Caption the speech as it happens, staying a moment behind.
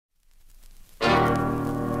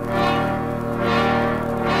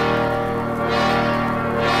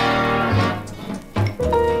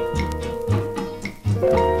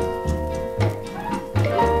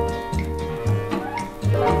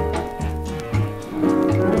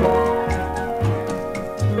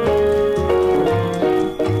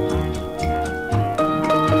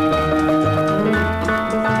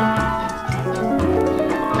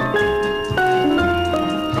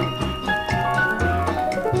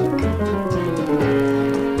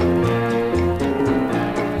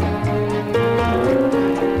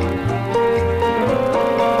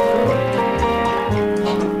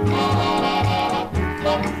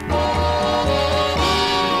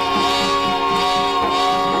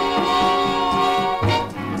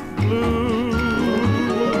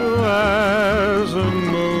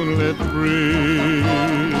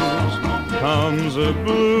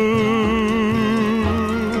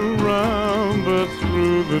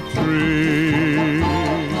the trees.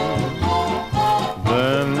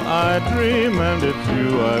 Then I dream and it's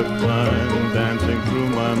you I find dancing through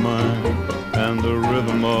my mind, and the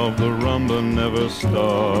rhythm of the rumba never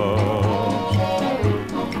stops.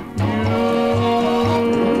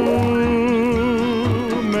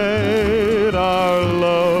 You made our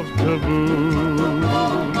love taboo,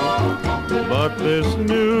 but this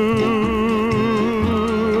new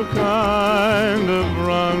kind of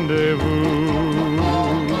rendezvous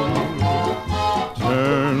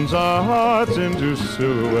turns our hearts into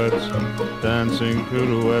silhouettes, dancing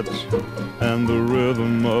pirouettes, and the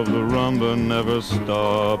rhythm of the rumba never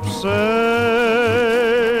stops. Saying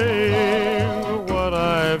what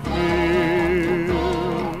I feel,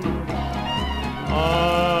 I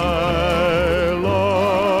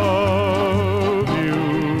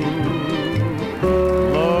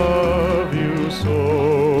love you so.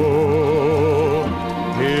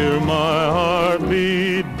 Hear my heart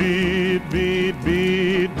beat, beat, beat,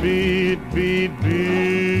 beat, beat, beat, beat.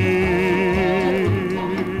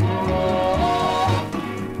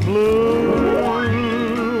 Blue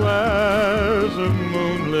as a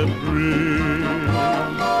moonlit breeze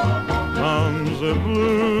comes a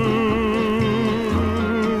blue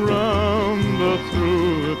rumba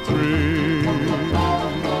through the trees.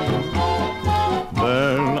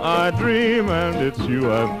 Then I dream and it's you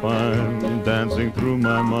I find dancing through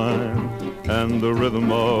my mind, and the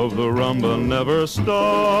rhythm of the rumba never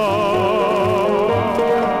stops.